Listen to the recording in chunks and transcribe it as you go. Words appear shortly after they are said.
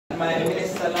my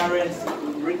minister Lawrence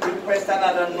request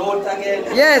another note again.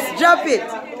 Yes, drop it.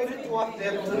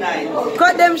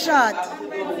 Cut them short.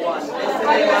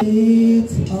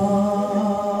 It's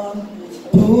on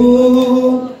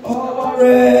to our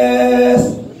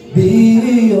rest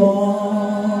beyond.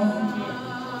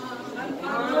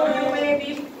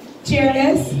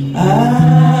 Cheerless.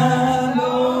 And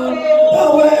on the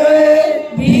way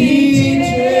be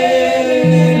cheerless.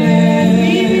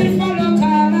 We will follow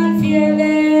calm and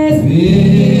fearless. We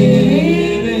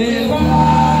will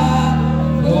follow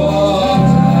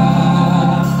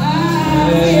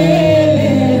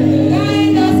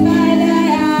Guide us by thy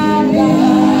hand.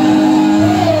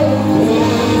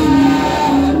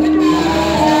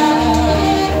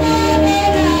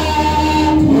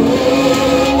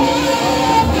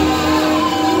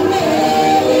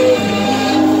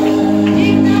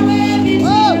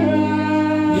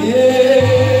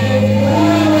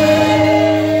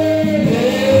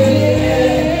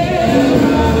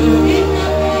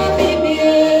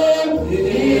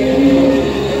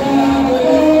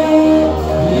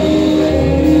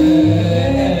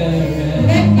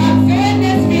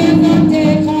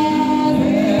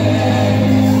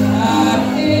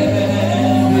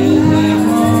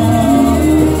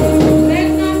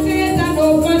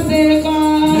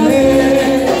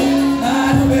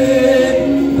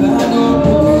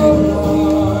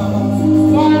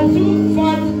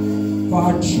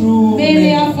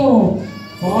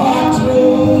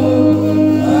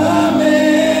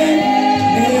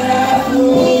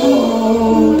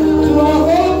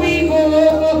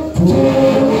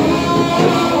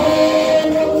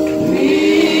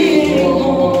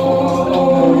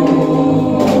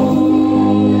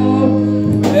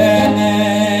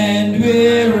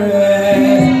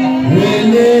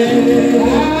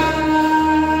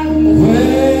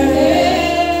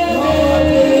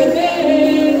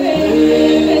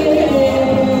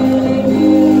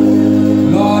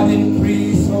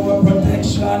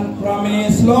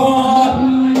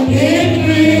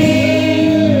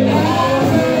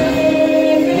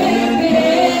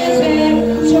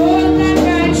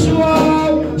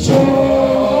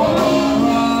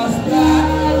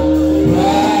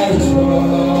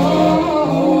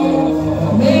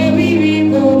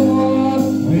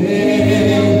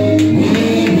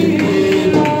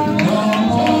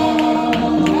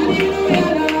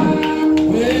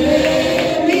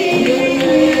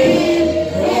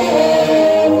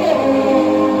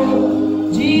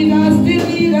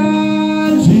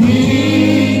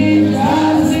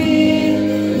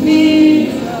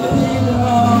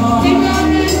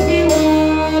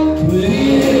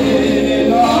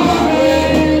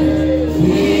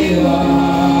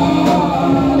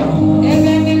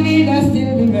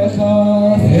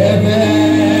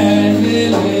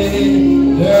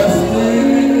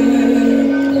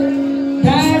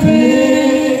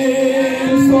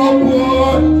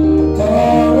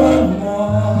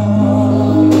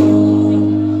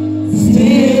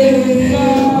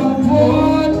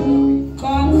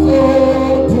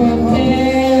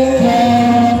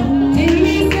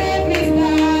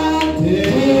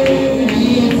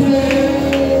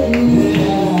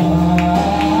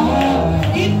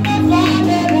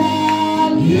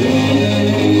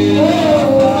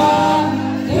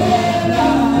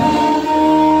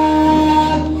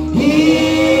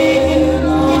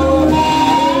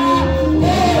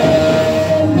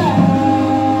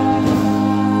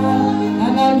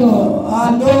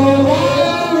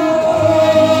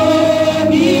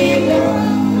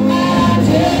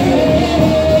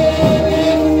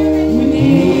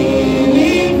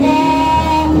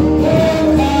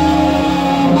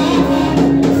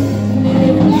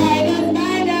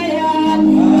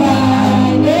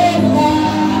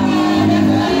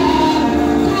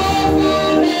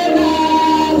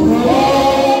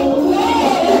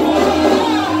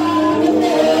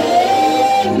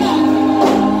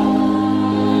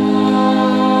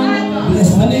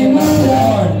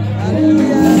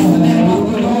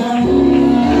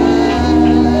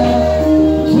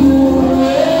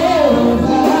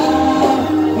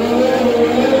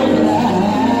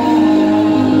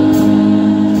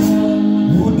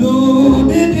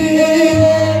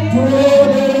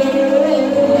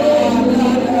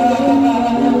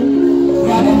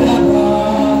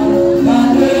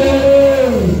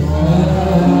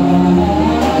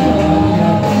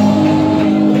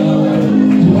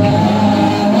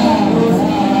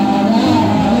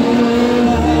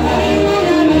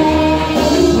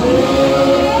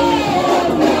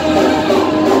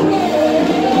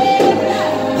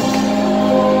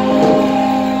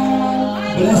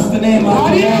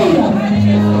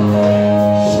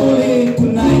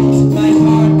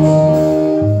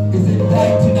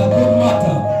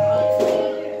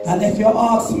 you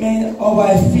ask me how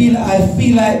I feel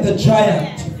like the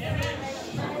giant,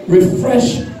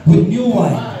 refreshed with new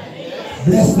wine.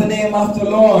 Bless the name of the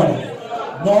Lord,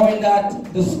 knowing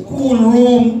that the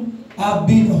schoolroom have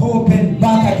been opened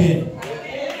back again.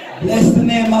 Bless the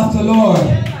name of the Lord.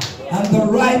 And the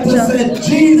writer said,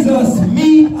 Jesus,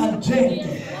 me and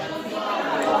Jacob,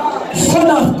 Son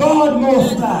of God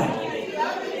Most High,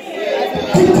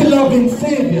 pity loving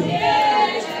Savior,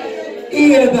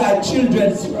 hear thy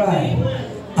children's cry.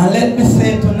 And let me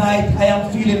say tonight, I am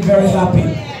feeling very happy.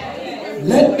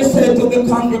 Let me say to the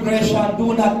congregation,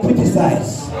 do not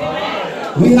criticize.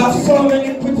 We have so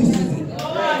many criticisms.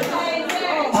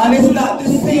 And it's not the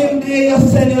same day you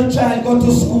send your child go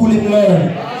to school and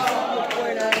learn.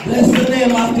 Bless the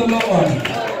name of the Lord.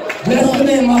 Bless the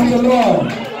name of the Lord.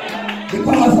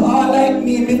 Because all like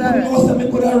me could know some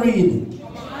me could have read.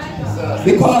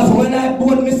 Because when I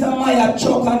bought Mr. Maya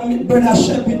Chuck and Brother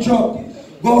Sheppy Chuck,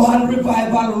 go on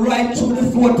revival right through the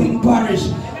 14th parish.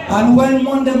 And when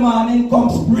Monday morning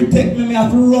comes, Spirit take me, I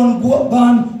have to run, go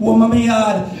gone, home my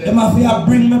yard. Them have to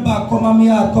bring me back, come on my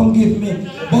yard, come give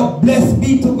me. But blessed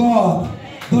be to God,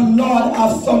 the Lord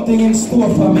has something in store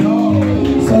for me.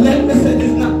 So let me say,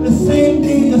 it's not the same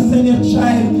day you send your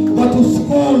child go to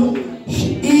school,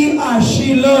 he or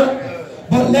she learn.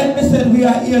 But let me say, we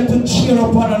are here to cheer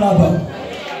up one another.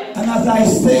 And as I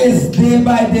say, day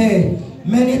by day,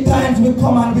 many times we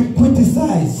come and we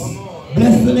criticize.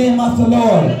 Bless the name of the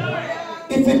Lord.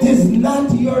 If it is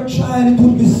not your child, it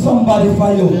will be somebody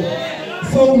for you.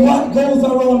 So what goes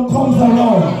around comes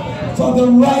around. So the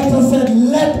writer said,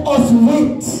 let us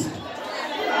wait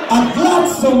a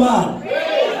gladsome man.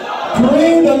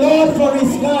 Pray the Lord for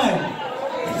his time,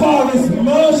 for his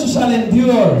mercy shall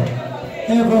endure.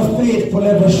 Ever faithful,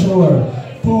 ever sure.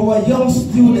 For our young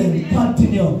student,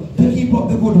 continue to keep up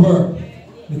the good work.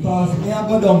 Because we are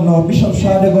going down now, Bishop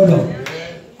Shaw go down.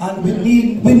 And we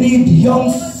need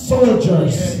young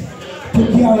soldiers to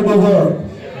carry the work.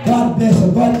 God bless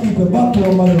you. God keep you. Back to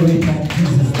our moderator in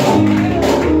Jesus' name.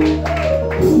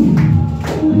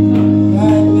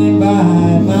 Guide me by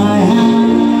my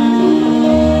hand.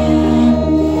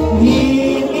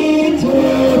 Lead me to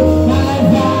my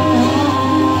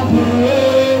father's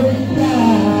land.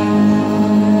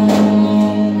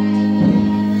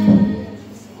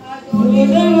 May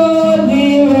the Lord be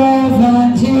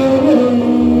reverent to you.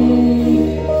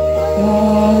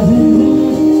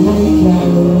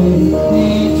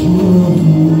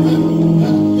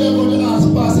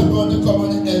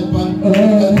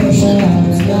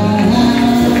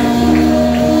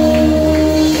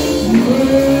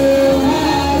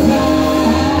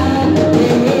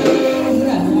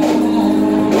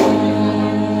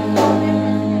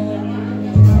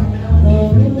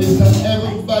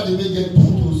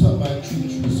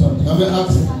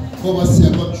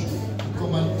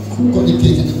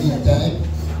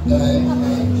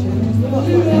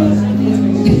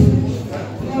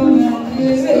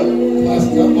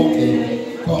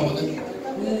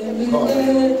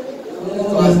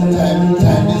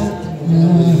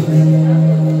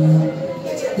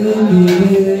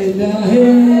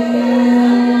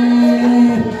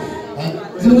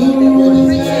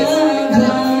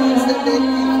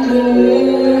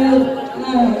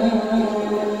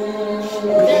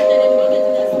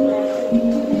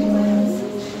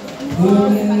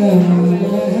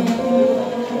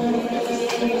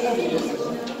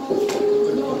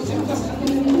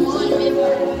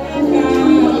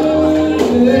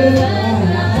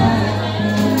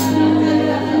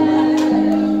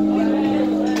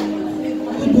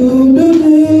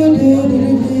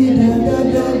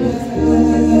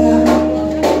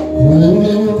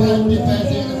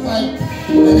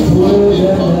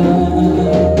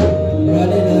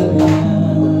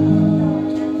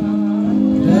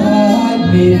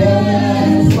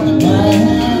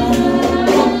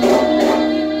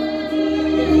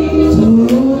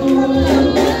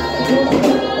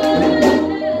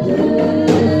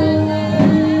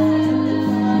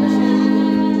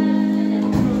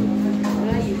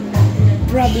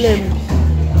 Problem.